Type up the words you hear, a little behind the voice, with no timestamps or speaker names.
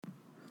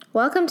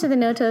Welcome to the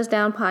No Toes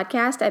Down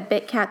podcast at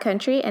Bit Cat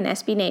Country and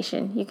SB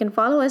Nation. You can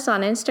follow us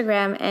on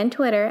Instagram and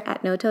Twitter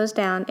at No Toes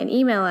Down and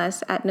email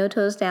us at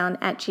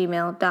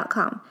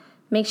notoesdown@gmail.com.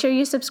 Make sure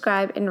you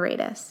subscribe and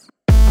rate us.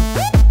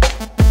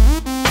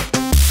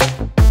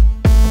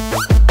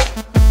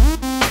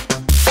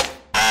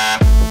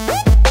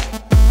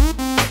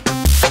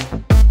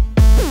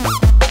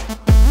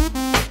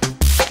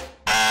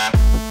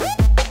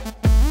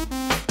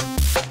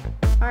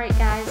 Alright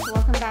guys,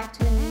 welcome back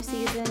to a new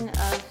season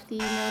of the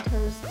No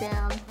Toes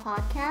Down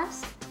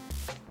podcast.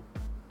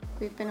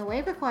 We've been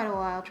away for quite a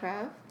while,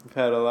 Trev. We've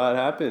had a lot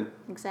happen.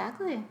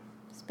 Exactly.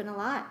 It's been a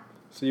lot.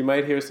 So you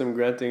might hear some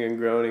grunting and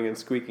groaning and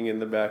squeaking in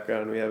the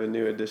background. We have a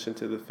new addition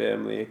to the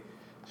family.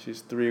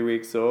 She's 3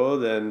 weeks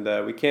old, and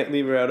we can't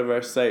leave her out of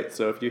our sight.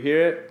 So if you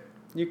hear it,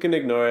 you can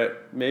ignore it.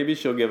 Maybe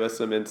she'll give us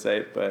some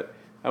insight, but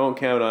I won't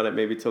count on it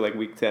maybe till like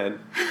week 10.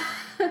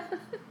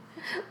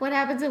 What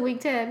happens in week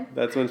 10?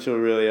 That's when she'll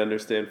really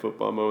understand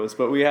football moments.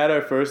 But we had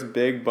our first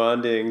big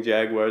bonding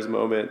Jaguars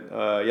moment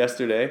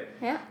yesterday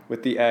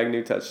with the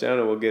Agnew touchdown,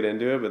 and we'll get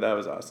into it, but that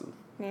was awesome.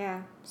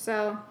 Yeah.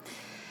 So,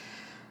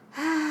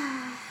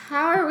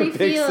 how are we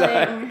Big feeling?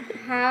 sigh.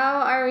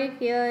 How are we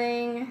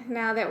feeling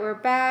now that we're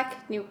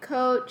back? New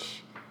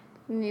coach,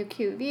 new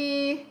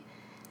QB.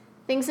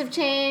 Things have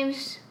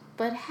changed,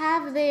 but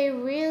have they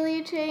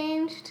really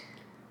changed?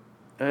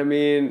 I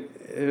mean,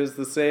 it was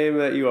the same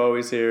that you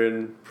always hear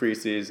in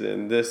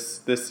preseason.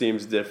 This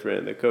seems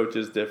different. The coach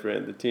is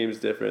different. The team's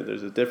different.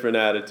 There's a different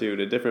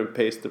attitude, a different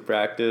pace to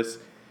practice.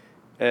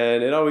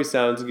 And it always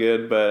sounds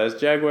good, but as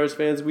Jaguars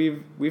fans,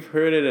 we've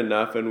heard it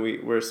enough, and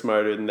we're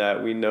smarter than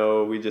that. We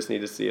know we just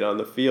need to see it on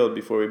the field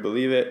before we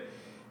believe it,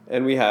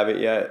 and we haven't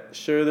yet.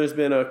 Sure, there's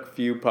been a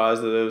few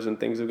positives, and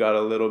things have got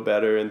a little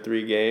better in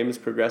 3 games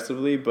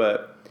progressively,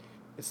 but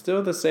it's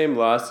still the same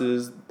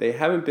losses. They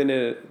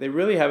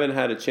really haven't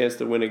had a chance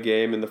to win a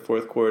game in the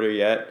fourth quarter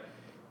yet,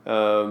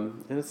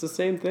 and it's the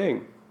same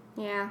thing.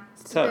 Yeah,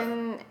 It's tough.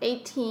 been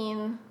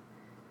 18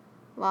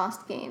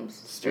 lost games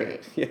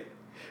straight. Yeah.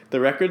 The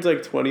record's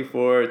like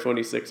 24 or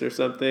 26 or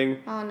something.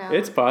 Oh no.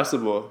 It's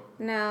possible.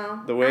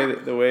 No. The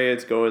way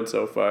it's going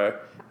so far.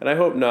 And I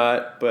hope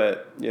not,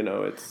 but,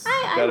 it's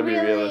got to be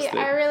realistic.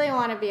 I really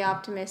want to be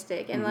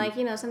optimistic. And,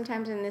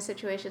 sometimes in these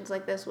situations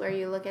like this where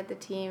you look at the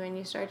team and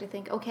you start to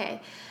think,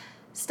 okay,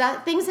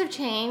 things have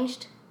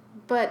changed,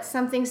 but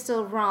something's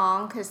still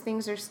wrong because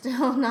things are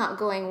still not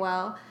going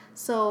well.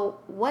 So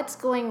what's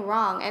going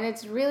wrong? And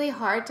it's really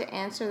hard to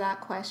answer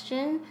that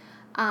question.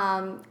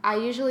 I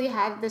usually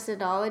had this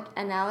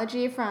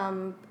analogy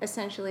from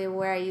essentially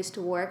where I used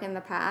to work in the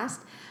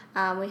past.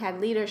 We had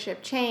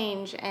leadership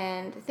change,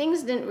 and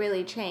things didn't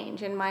really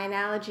change. And my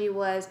analogy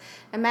was,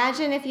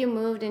 imagine if you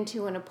moved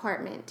into an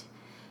apartment,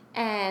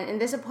 and in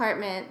this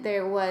apartment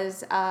there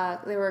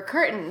were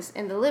curtains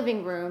in the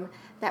living room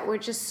that were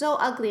just so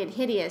ugly and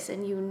hideous,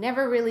 and you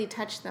never really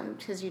touched them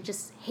because you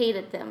just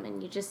hated them,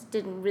 and you just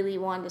didn't really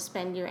want to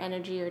spend your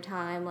energy or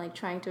time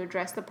trying to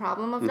address the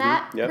problem of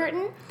that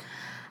curtain.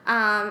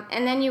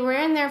 And then you were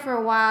in there for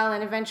a while,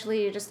 and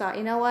eventually you just thought,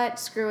 you know what,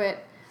 screw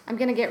it, I'm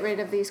going to get rid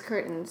of these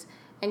curtains.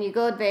 And you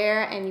go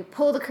there and you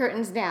pull the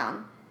curtains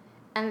down.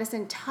 And this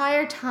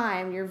entire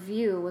time, your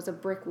view was a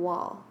brick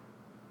wall.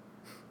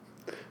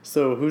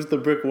 So who's the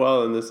brick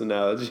wall in this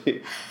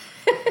analogy?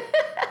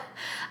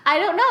 I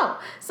don't know.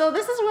 So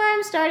this is where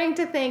I'm starting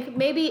to think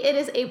maybe it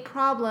is a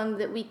problem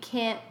that we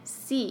can't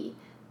see.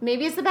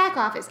 Maybe it's the back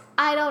office.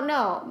 I don't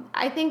know.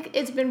 I think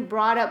it's been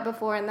brought up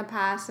before in the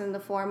past in the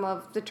form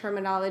of the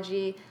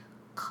terminology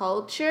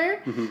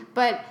culture.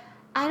 But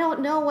I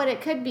don't know what it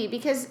could be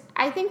because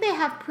I think they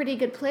have pretty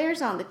good players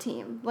on the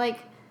team.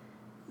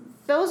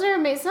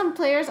 Some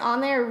players on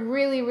there are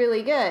really,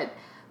 really good.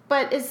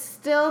 But it's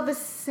still the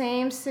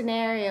same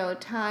scenario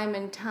time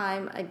and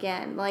time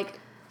again.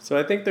 So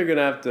I think they're going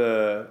to have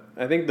to...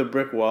 I think the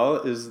brick wall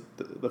is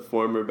the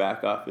former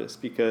back office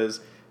because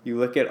you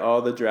look at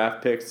all the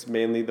draft picks,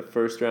 mainly the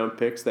first-round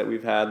picks that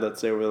we've had, let's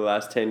say, over the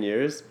last 10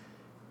 years,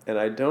 and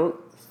I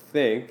don't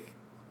think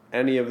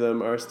any of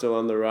them are still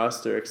on the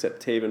roster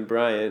except Taven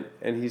Bryant,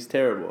 and he's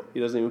terrible. He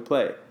doesn't even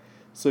play.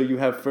 So you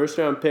have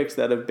first-round picks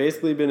that have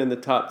basically been in the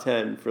top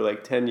 10 for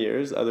 10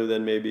 years, other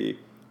than maybe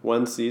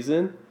one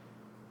season,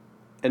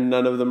 and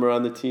none of them are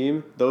on the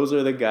team. Those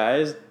are the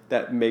guys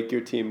that make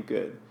your team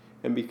good.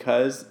 And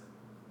because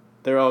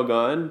they're all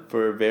gone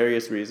for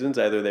various reasons,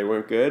 either they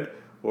weren't good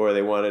or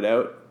they wanted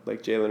out,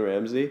 like Jalen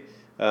Ramsey,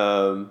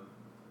 so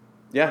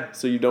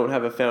you don't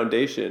have a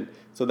foundation.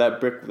 So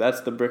that's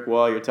the brick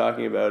wall you're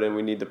talking about, and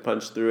we need to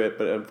punch through it.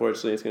 But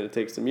unfortunately, it's going to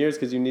take some years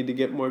because you need to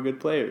get more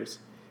good players.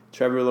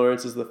 Trevor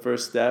Lawrence is the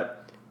first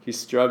step. He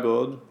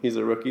struggled. He's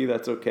a rookie.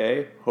 That's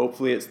okay.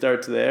 Hopefully it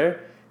starts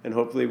there, and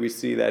hopefully we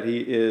see that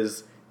he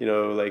is,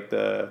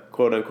 the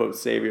quote-unquote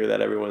savior that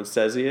everyone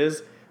says he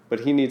is. But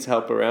he needs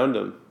help around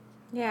him.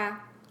 Yeah.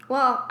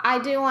 Well, I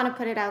do want to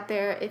put it out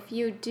there. If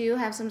you do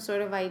have some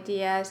sort of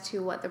idea as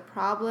to what the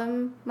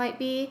problem might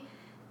be,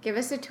 give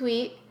us a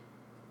tweet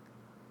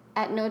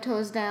at No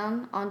Toes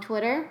Down on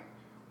Twitter.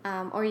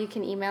 or you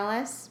can email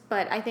us.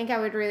 But I think I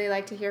would really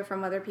like to hear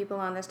from other people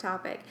on this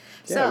topic.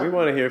 Yeah, we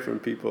want to hear from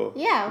people.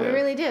 Yeah, we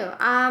really do.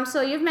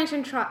 So you've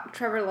mentioned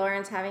Trevor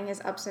Lawrence having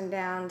his ups and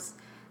downs.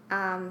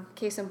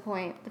 Case in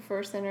point, the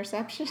first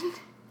interception.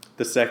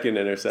 The second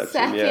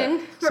interception,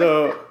 yeah.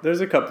 So there's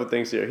a couple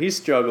things here. He's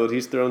struggled.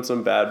 He's thrown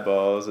some bad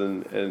balls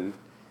and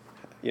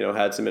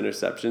had some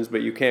interceptions,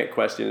 but you can't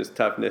question his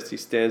toughness. He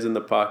stands in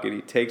the pocket.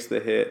 He takes the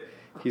hit.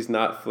 He's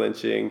not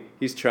flinching.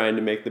 He's trying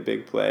to make the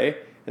big play,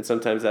 and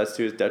sometimes that's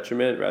to his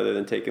detriment rather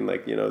than taking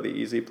the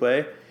easy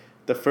play.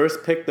 The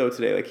first pick though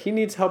today, he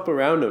needs help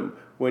around him.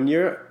 When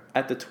you're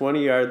at the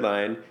 20-yard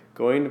line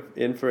going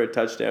in for a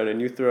touchdown and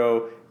you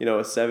throw a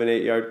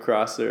 7-8 yard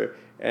crosser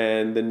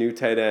and the new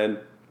tight end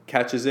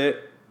catches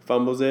it,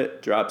 fumbles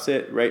it, drops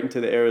it right into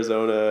the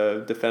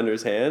Arizona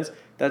defender's hands,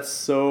 that's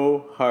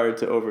so hard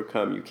to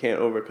overcome. You can't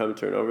overcome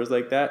turnovers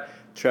like that.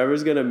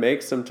 Trevor's going to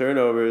make some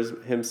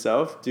turnovers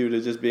himself due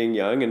to just being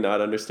young and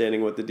not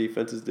understanding what the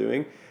defense is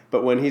doing.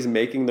 But when he's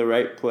making the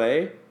right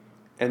play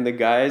and the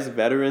guys,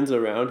 veterans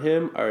around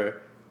him,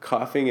 are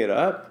coughing it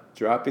up,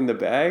 dropping the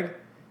bag,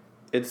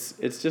 it's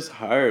just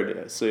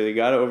hard. So you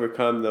got to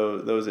overcome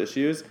those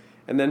issues.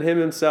 And then him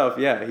himself,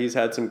 yeah, he's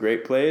had some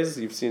great plays.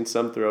 You've seen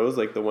some throws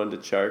like the one to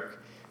Chark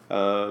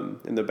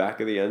in the back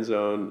of the end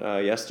zone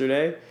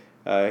yesterday.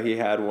 He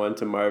had one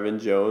to Marvin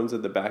Jones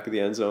at the back of the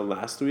end zone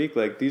last week.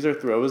 These are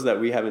throws that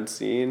we haven't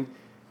seen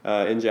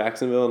in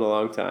Jacksonville in a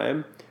long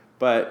time.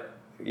 But,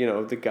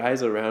 the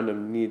guys around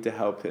him need to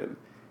help him.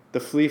 The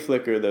flea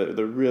flicker,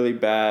 the really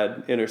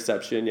bad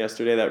interception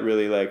yesterday, that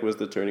really was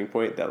the turning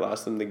point that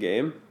lost him the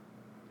game.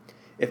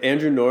 If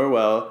Andrew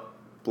Norwell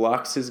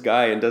blocks his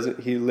guy and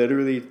he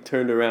literally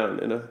turned around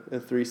in a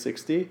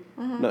 360.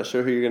 Mm-hmm. Not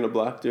sure who you're going to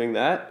block doing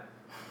that.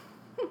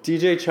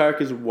 DJ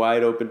Chark is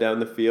wide open down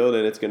the field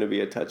and it's going to be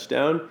a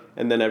touchdown,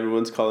 and then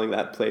everyone's calling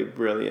that play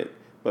brilliant.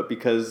 But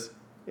because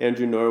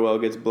Andrew Norwell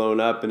gets blown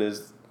up and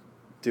is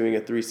doing a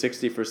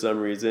 360 for some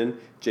reason,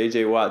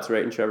 J.J. Watt's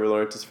right in Trevor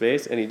Lawrence's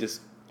face, and he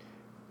just,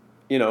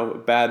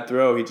 bad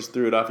throw, he just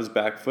threw it off his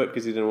back foot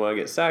because he didn't want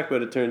to get sacked,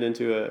 but it turned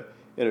into a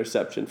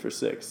interception for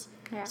 6.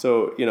 Yeah.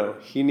 So,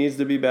 he needs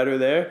to be better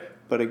there.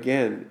 But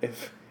again,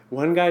 if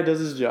one guy does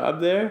his job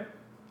there,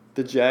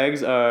 the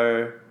Jags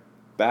are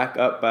back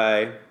up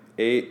by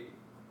 8,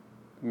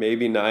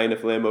 maybe 9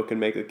 if Lambeau can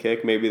make a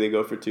kick. Maybe they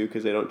go for 2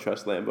 because they don't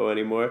trust Lambeau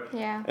anymore.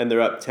 Yeah. And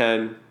they're up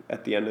 10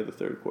 at the end of the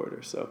third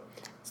quarter. So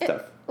it's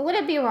tough. Would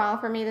it be wrong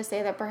for me to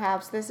say that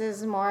perhaps this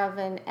is more of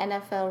an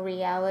NFL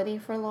reality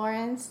for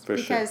Lawrence?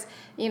 Because,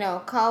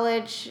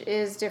 college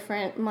is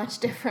much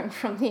different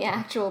from the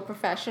actual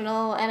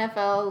professional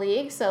NFL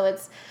league. So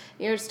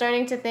you're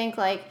starting to think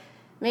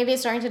maybe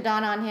it's starting to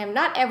dawn on him.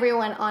 Not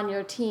everyone on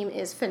your team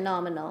is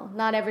phenomenal.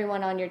 Not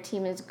everyone on your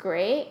team is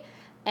great.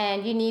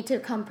 And you need to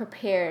come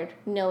prepared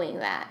knowing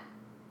that.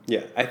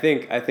 Yeah, I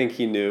think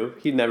he knew.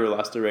 He'd never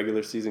lost a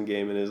regular season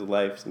game in his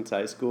life since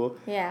high school.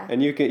 Yeah.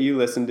 And you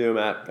listen to him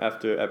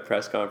at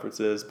press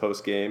conferences,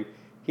 post game.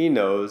 He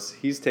knows.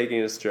 He's taking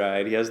his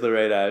stride. He has the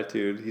right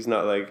attitude. He's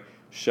not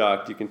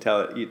shocked. You can tell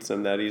it eats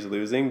him that he's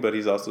losing, but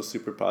he's also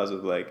super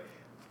positive.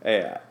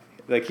 Hey,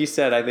 he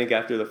said, I think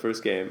after the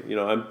first game,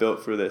 I'm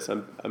built for this.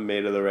 I'm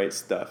made of the right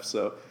stuff.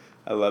 So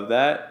I love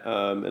that,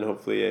 and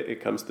hopefully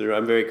it comes through.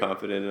 I'm very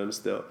confident in him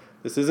still.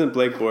 This isn't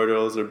Blake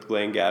Bortles or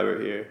Blaine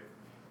Gabbert here.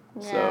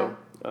 Yeah.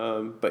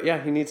 So, but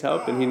yeah, he needs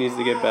help and he needs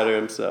to get better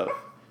himself.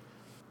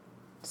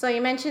 So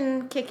you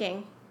mentioned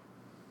kicking.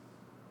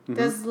 Mm-hmm.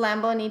 Does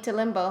Lambeau need to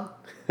limbo?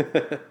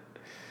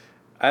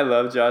 I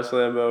love Josh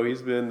Lambeau.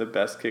 He's been the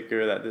best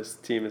kicker that this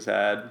team has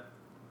had.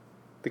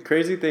 The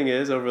crazy thing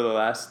is, over the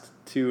last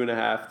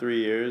 2.5, 3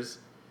 years,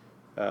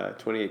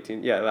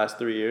 2018, last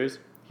 3 years,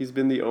 he's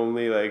been the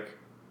only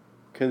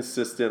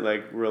consistent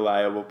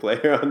reliable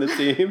player on the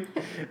team.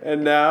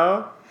 And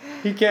now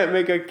he can't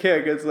make a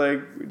kick. It's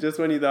just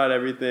when you thought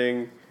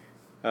everything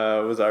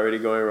was already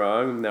going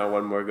wrong, now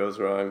one more goes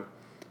wrong.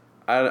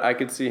 I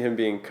could see him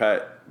being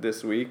cut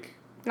this week.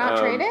 Not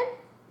traded?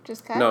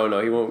 Just cut?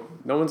 No, he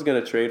won't. No one's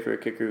going to trade for a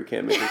kicker who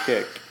can't make a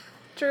kick.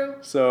 True.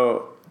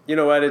 So, you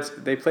know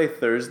what? They play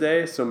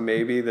Thursday, so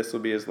maybe this will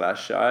be his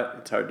last shot.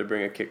 It's hard to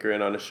bring a kicker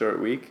in on a short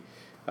week.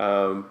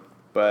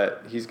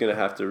 But he's going to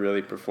have to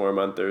really perform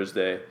on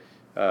Thursday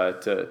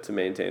to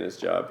maintain his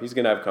job. He's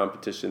going to have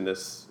competition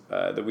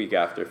the week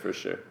after for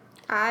sure.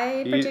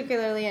 I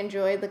particularly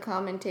enjoyed the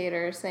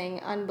commentator saying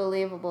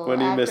unbelievable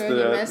when he missed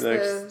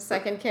the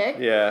second kick.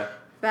 Yeah.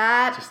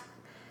 That just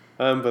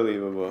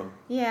unbelievable.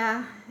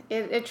 Yeah,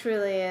 it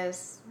truly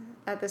is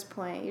at this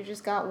point. You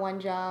just got one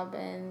job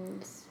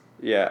and...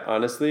 Yeah,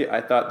 honestly,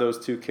 I thought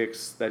those 2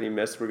 kicks that he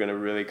missed were going to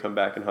really come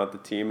back and haunt the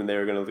team, and they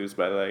were going to lose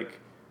by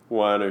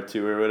 1 or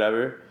 2 or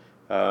whatever.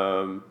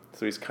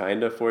 So he's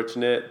kind of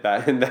fortunate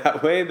that in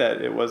that way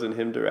that it wasn't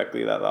him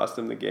directly that lost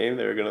him the game.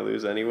 They were going to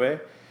lose anyway.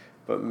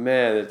 But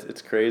man,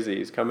 it's crazy.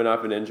 He's coming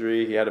off an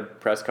injury. He had a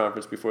press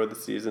conference before the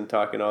season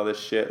talking all this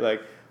shit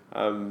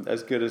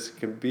as good as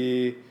can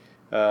be.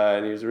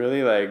 And he was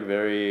really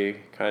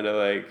very kind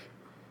of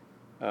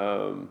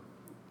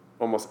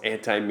almost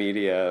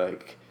anti-media,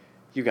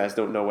 you guys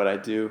don't know what I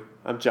do.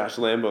 I'm Josh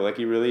Lambo. Like,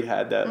 he really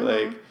had that,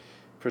 like,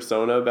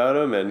 persona about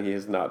him, and he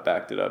has not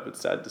backed it up.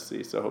 It's sad to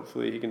see. So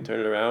hopefully he can turn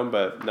it around,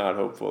 but not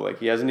hopeful. Like,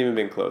 he hasn't even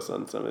been close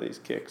on some of these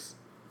kicks.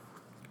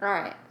 All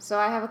right. So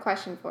I have a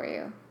question for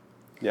you.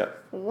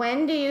 Yep.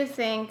 When do you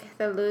think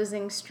the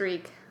losing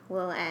streak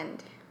will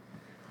end?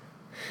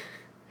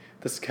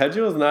 The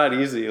schedule is not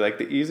easy. Like,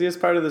 the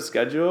easiest part of the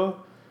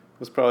schedule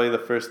was probably the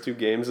first 2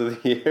 games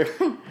of the year,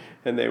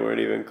 and they weren't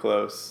even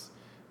close.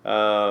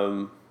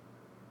 Well,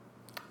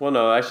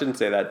 no, I shouldn't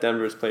say that.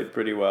 Denver's played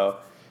pretty well.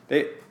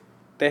 They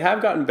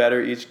have gotten better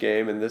each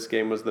game, and this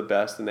game was the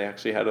best, and they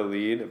actually had a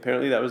lead.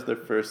 Apparently, that was their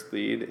first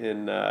lead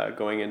in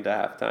going into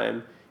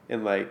halftime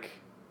in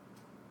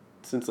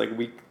since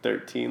week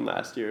 13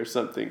 last year or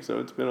something. So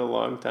it's been a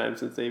long time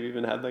since they've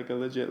even had a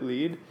legit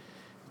lead.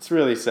 It's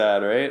really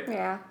sad, right?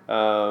 Yeah.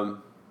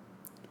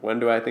 When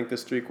do I think the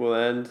streak will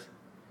end?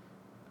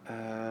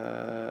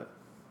 I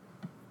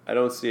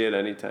don't see it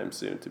anytime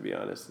soon, to be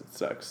honest. It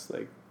sucks.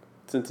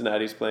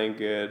 Cincinnati's playing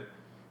good,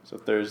 so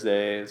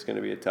Thursday is going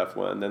to be a tough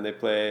one. Then they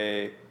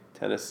play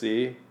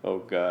Tennessee. Oh,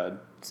 God.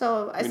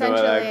 So you know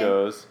how that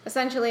goes.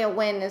 Essentially, a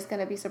win is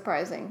going to be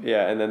surprising.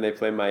 Yeah, and then they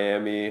play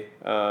Miami.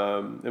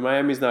 And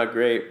Miami's not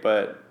great,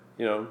 but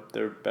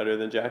they're better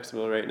than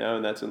Jacksonville right now,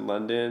 and that's in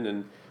London.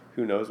 And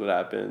who knows what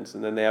happens?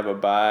 And then they have a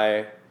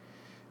bye.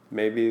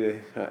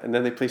 And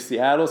then they play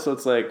Seattle. So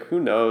it's who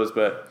knows?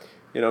 But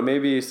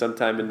maybe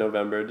sometime in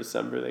November,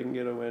 December, they can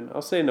get a win.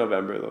 I'll say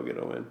November they'll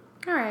get a win.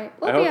 All right,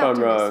 I hope I'm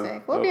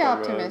wrong. We'll be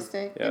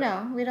optimistic.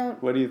 Yeah. We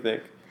don't. What do you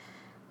think?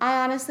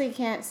 I honestly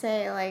can't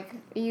say.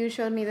 You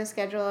showed me the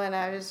schedule, and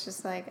I was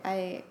just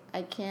I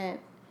can't.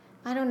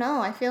 I don't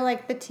know. I feel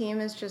like the team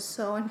is just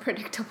so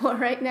unpredictable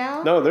right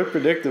now. No, they're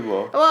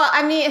predictable. Well,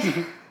 I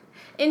mean,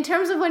 in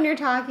terms of when you're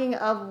talking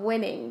of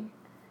winning.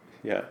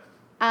 Yeah.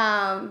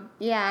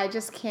 I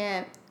just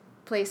can't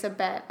place a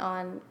bet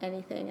on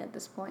anything at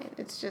this point.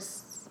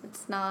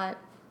 It's not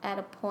at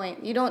a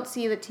point. You don't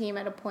see the team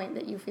at a point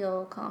that you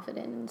feel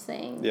confident in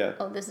saying,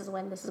 oh, this is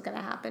when this is going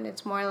to happen.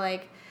 It's more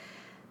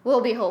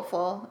we'll be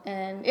hopeful,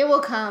 and it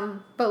will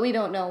come, but we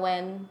don't know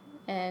when,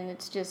 and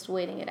it's just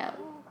waiting it out.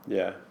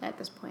 Yeah. At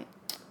this point.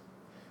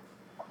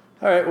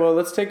 All right, well,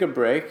 let's take a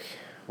break.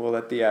 We'll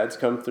let the ads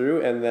come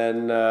through, and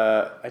then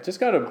I just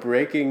got a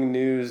breaking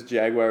news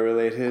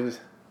Jaguar-related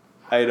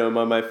item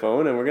on my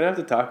phone, and we're going to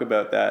have to talk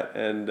about that,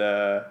 and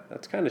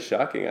that's kind of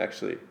shocking,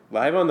 actually.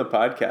 Live on the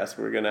podcast,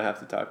 we're going to have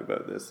to talk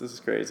about this. This is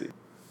crazy.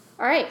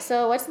 All right,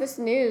 so what's this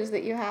news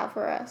that you have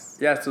for us?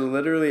 Yeah, so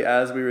literally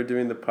as we were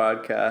doing the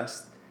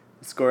podcast,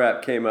 the Score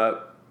app came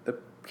up. The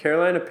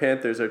Carolina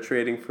Panthers are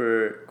trading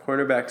for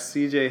cornerback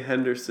C.J.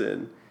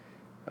 Henderson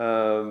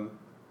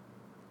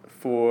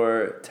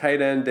for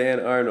tight end Dan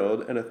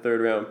Arnold and a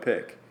 3rd-round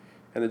pick.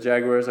 And the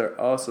Jaguars are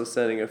also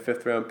sending a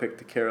 5th-round pick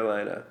to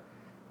Carolina.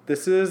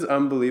 This is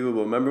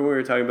unbelievable. Remember when we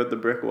were talking about the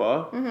brick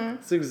wall? Mm-hmm.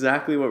 It's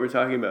exactly what we're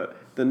talking about.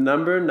 The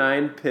number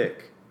 9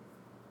 pick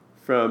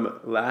from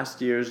last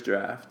year's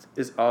draft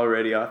is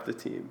already off the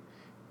team.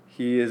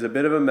 He is a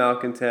bit of a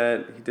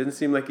malcontent. He didn't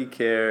seem like he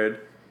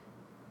cared.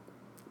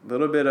 A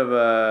little bit of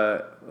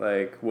a,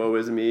 woe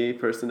is me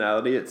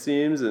personality, it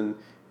seems, and,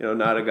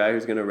 not a guy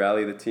who's going to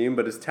rally the team,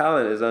 but his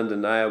talent is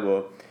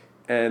undeniable.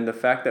 And the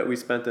fact that we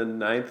spent a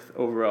 9th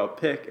overall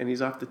pick and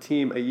he's off the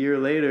team a year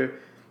later,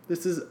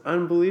 this is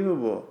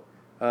unbelievable.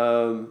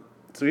 So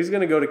he's going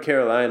to go to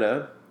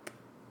Carolina,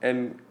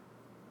 and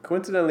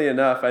coincidentally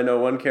enough, I know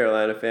one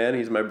Carolina fan.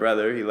 He's my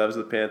brother. He loves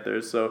the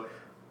Panthers. So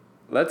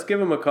let's give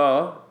him a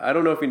call. I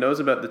don't know if he knows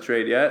about the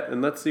trade yet,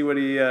 and let's see what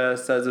he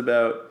says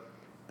about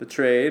the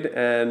trade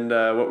and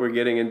what we're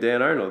getting in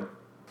Dan Arnold.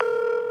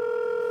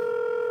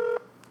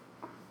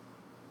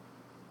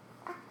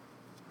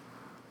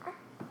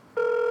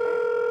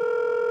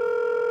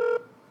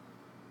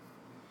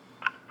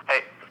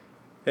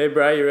 Hey,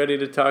 Bri, you ready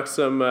to talk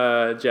some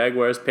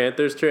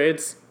Jaguars-Panthers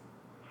trades?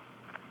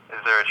 Is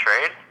there a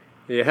trade?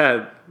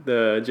 Yeah,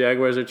 the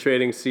Jaguars are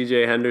trading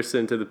C.J.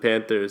 Henderson to the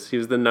Panthers. He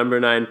was the number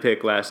 9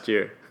 pick last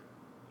year.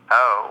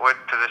 Oh, what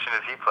position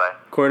does he play?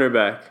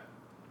 Cornerback.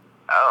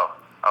 Oh,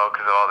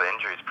 because of all the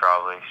injuries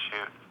probably.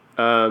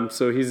 Shoot.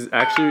 So he's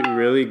actually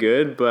really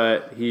good,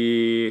 but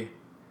he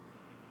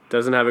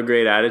doesn't have a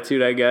great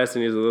attitude, I guess,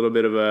 and he's a little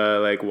bit of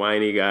a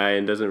whiny guy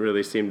and doesn't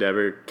really seem to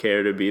ever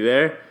care to be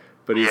there.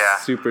 But he's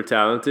super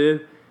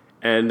talented,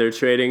 and they're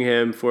trading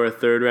him for a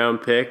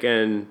 3rd-round pick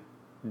and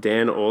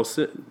Dan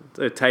Olsen,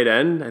 a tight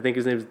end. I think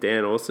his name's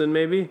Dan Olsen,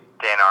 maybe.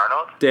 Dan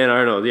Arnold. Dan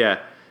Arnold, yeah.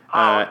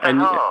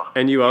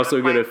 And you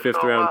also get a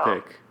 5th-round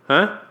pick,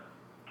 huh?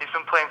 He's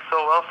been playing so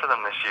well for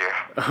them this year.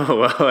 Oh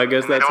well, I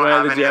guess that's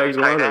why the Jags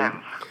want him.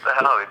 What the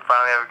hell? They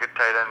finally have a good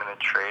tight end and they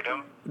trade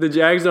him. The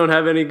Jags don't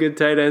have any good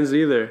tight ends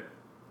either.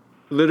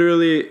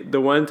 Literally,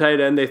 the one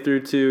tight end they threw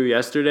to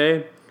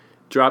yesterday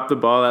dropped the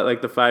ball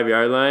at the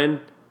 5-yard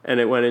line, and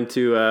it went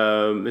into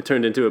it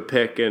turned into a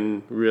pick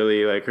and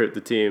really hurt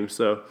the team.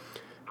 So,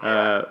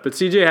 but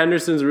C.J.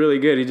 Henderson's really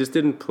good. He just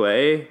didn't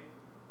play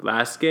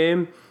last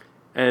game,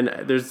 and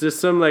there's just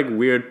some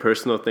weird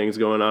personal things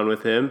going on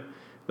with him.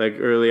 like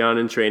early on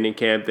in training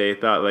camp, they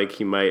thought like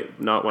he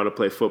might not want to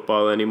play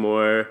football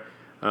anymore.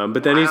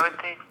 But then Why would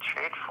they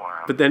trade for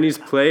him? But then he's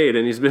played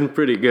and he's been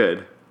pretty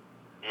good.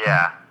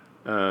 Yeah.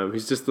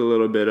 He's just a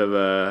little bit of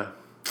a,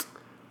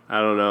 I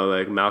don't know,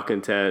 like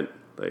malcontent.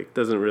 Like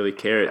doesn't really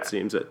care, it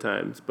seems at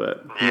times,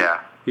 but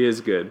he is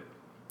good.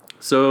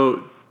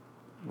 So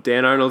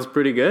Dan Arnold's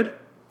pretty good.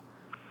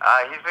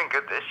 He's been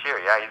good this year.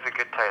 Yeah, he's a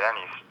good tight end.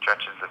 He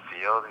stretches the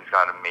field. He's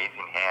got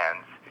amazing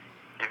hands.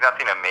 He's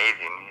nothing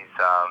amazing.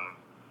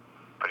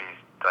 But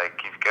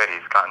he's good.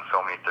 He's gotten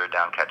so many third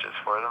down catches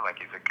for them. Like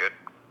he's a good,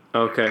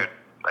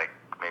 like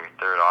maybe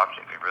third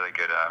option. He's a really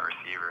good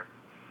receiver.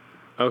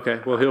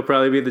 Okay, well he'll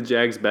probably be the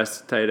Jags'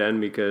 best tight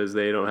end because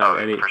they don't have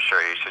any. For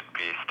sure, he should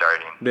be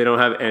starting. They don't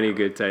have any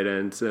good tight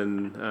ends,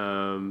 and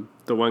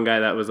the one guy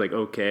that was like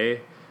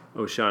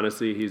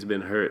O'Shaughnessy, he's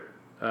been hurt.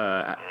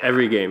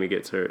 Every game he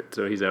gets hurt,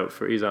 so he's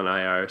on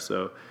IR.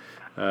 So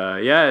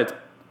it's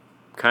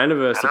kind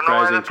of a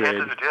surprising trade. I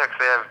don't know why the Panthers would do that, because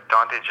they have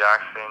Dante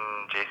Jackson,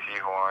 J.C.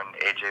 Horn,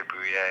 A.J.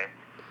 Bouye,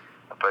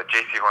 but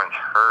J.C. Horn's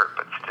hurt,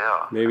 but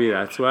still. Maybe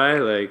that's why.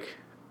 Like,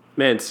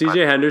 man,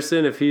 C.J.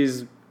 Henderson, if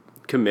he's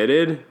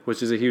committed,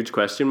 which is a huge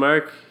question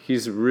mark,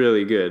 he's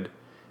really good.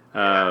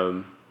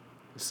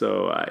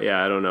 So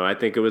I don't know. I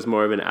think it was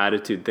more of an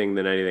attitude thing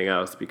than anything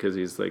else because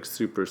he's like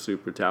super,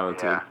 super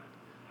talented. Yeah.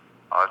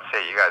 Well, let's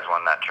say you guys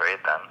won that trade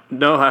then.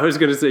 No, I was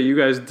going to say you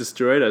guys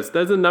destroyed us.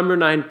 That's a number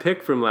 9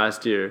 pick from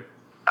last year.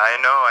 I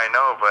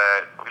know,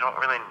 but we don't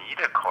really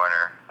need a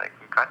corner. Like,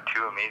 we've got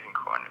 2 amazing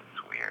corners.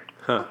 It's weird.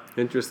 Huh,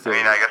 interesting. I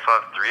mean, I guess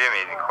we'll have 3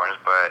 amazing corners,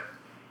 but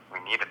we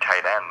need a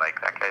tight end. Like,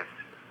 that guy's,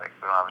 like,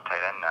 we don't have a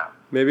tight end now.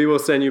 Maybe we'll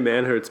send you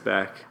Manhurts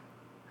back.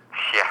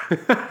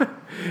 Yeah.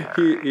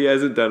 He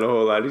hasn't done a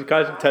whole lot. He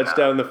caught a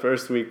touchdown the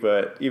first week,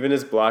 but even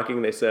his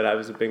blocking, they said,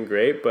 hasn't been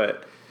great,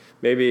 but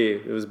maybe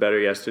it was better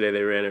yesterday.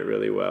 They ran it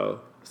really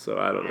well, so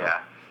I don't know.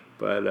 Yeah.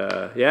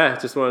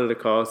 But, just wanted to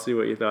call, see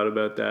what you thought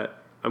about that.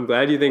 I'm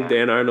glad you think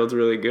Dan Arnold's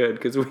really good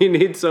because we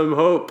need some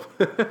hope.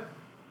 Yeah,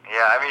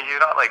 I mean, he's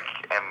not, like,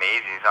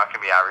 amazing. He's not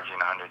going to be averaging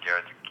 100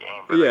 yards a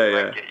game, but he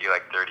might get you,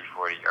 like, 30,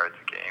 40 yards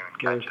a game and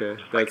catches.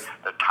 Okay. Just, like,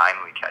 the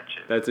timely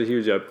catches. That's a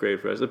huge upgrade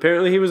for us.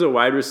 Apparently he was a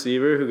wide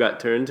receiver who got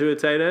turned to a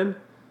tight end.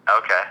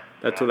 Okay.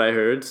 That's what I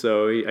heard,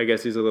 so I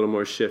guess he's a little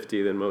more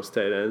shifty than most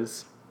tight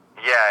ends.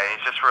 Yeah,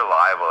 he's just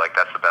reliable. Like,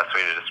 that's the best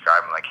way to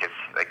describe him. Like, he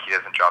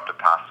doesn't drop the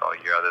pass all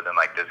year, other than,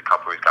 like, there's a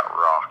couple where he's got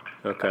rocked.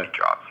 Okay. He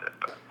drops it,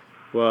 but...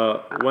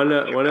 Well, one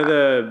of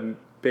the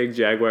big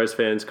Jaguars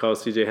fans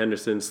calls C.J.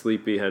 Henderson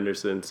Sleepy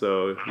Henderson,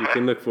 so you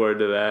can look forward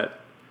to that.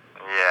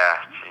 Yeah,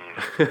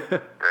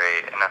 jeez.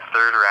 Great. And a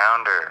third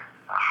rounder.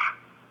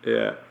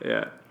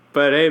 Yeah.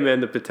 But, hey,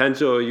 man, the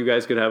potential, you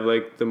guys could have,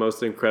 like, the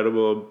most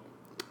incredible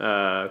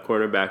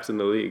cornerbacks in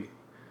the league.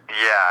 Yeah,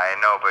 I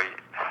know, but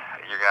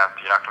you're not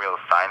going to be able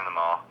to sign them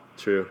all.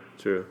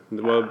 True.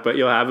 Well, but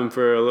you'll have them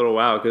for a little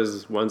while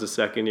because one's a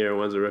second year,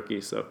 one's a rookie,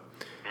 so.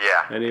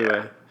 Yeah. Anyway.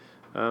 Yeah.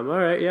 All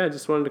right,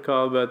 just wanted to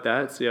call about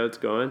that, see how it's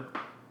going.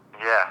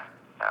 Yeah.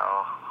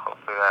 Well,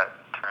 hopefully that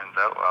turns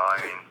out well.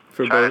 I mean,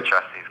 to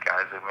trust these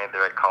guys. They've made the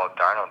right call with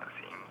Darnold, it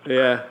seems.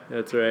 Yeah,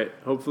 that's right.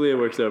 Hopefully it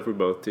works out for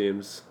both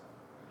teams.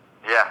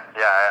 Yeah,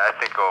 I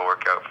think it'll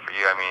work out for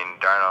you. I mean,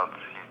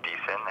 Darnold's he's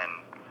decent, and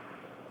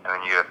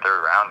then you get a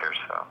third rounder,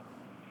 so.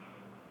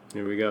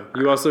 Here we go.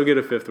 You also get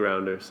a 5th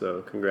rounder,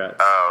 so congrats.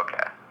 Oh,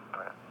 okay.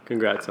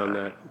 Congrats on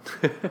that.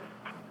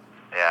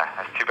 Yeah,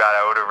 that's too bad.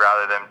 I would have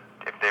rather them,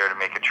 if they were to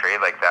make a trade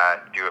like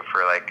that, do it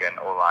for like an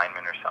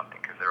O-lineman or something,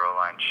 because their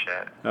O-line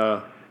shit.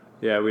 Oh,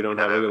 yeah, we don't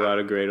have a lot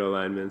of great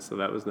O-linemen, so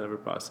that was never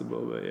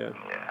possible, but yeah.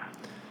 Yeah.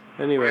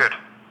 Anyway. Weird.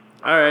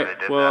 All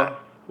right, well,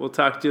 we'll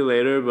talk to you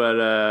later,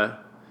 but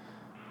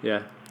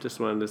just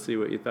wanted to see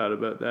what you thought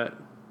about that.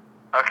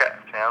 Okay,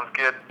 sounds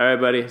good. All right,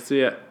 buddy,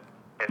 see ya.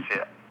 Yeah, see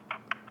ya.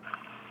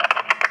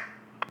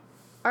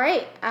 All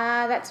right,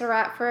 that's a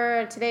wrap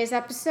for today's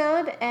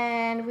episode,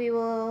 and we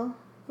will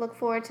look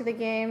forward to the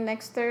game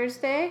next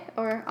Thursday,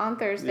 or on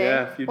Thursday.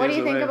 Yeah, a few What do days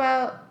you think away.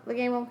 about the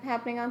game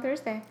happening on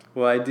Thursday?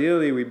 Well,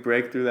 ideally, we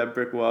break through that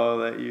brick wall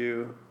that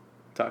you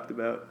talked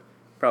about.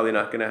 Probably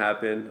not going to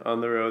happen on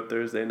the road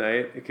Thursday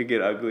night. It could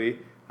get ugly.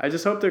 I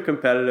just hope they're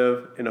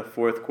competitive in a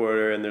fourth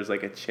quarter and there's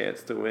like a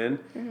chance to win.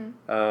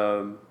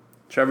 Mm-hmm.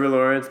 Trevor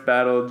Lawrence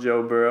battled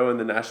Joe Burrow in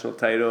the national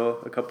title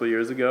a couple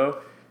years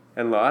ago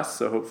and lost,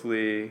 so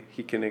hopefully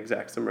he can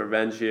exact some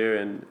revenge here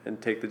and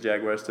take the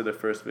Jaguars to their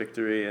first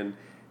victory and,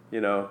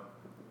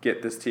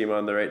 get this team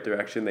on the right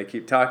direction. They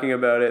keep talking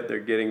about it. They're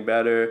getting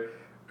better.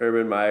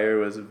 Urban Meyer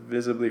was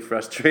visibly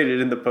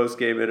frustrated in the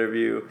post-game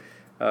interview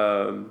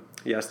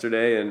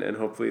yesterday, and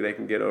hopefully they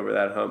can get over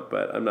that hump,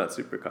 but I'm not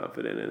super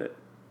confident in it.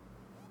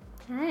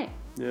 All right.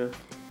 Yeah.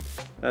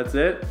 That's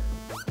it?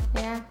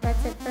 Yeah,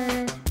 that's it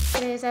for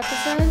today's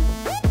episode.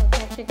 We'll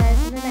catch you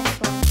guys in the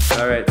next one.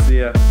 All right, see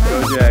ya.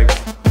 Go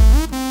Jags.